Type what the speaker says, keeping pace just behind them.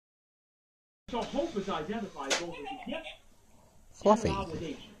So hope is identified both as a gift Fluffy, and an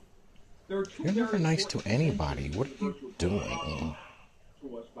obligation. There are two you're never very nice to important anybody. dimensions What to are the you virtue of doing?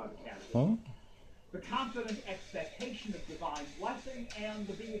 to us by the catechism. Huh? The confident expectation of divine blessing and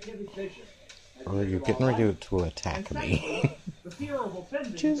the beatific vision. Or are you getting ready to attack me? The fear of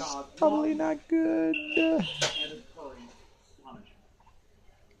offending Which is God's probably love not good. and incurring punishment.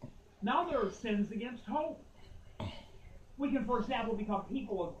 Now there are sins against hope. We can, for example, become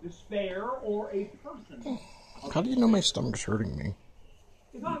people of despair or a person. How do you know my stomach's hurting me?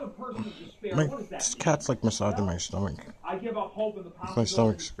 If I'm a person of despair, My what does that mean? cat's like massaging my stomach. I give up hope in the My possibility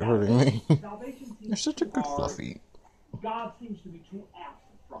stomach's of hurting me. salvation. You're such a good hard. Fluffy. God seems to be too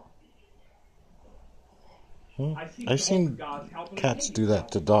absent from it. I've seen cats do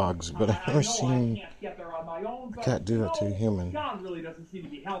that to dogs, but I've never seen a cat do that to a human. God really doesn't seem to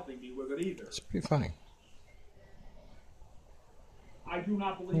be helping me with it either. It's pretty funny. I do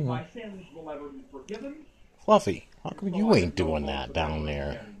not believe my sins will ever be forgiven. Fluffy, how come you ain't doing that down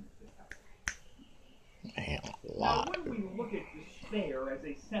there? Man, a lot. Now, when we look at despair as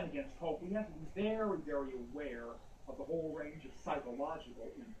a sin against hope, we have to be very, very aware of the whole range of psychological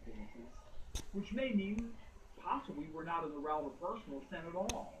influences, which may mean possibly we're not in the realm of personal sin at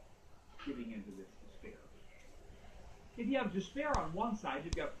all, giving into this despair. If you have despair on one side,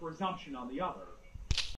 you've got presumption on the other.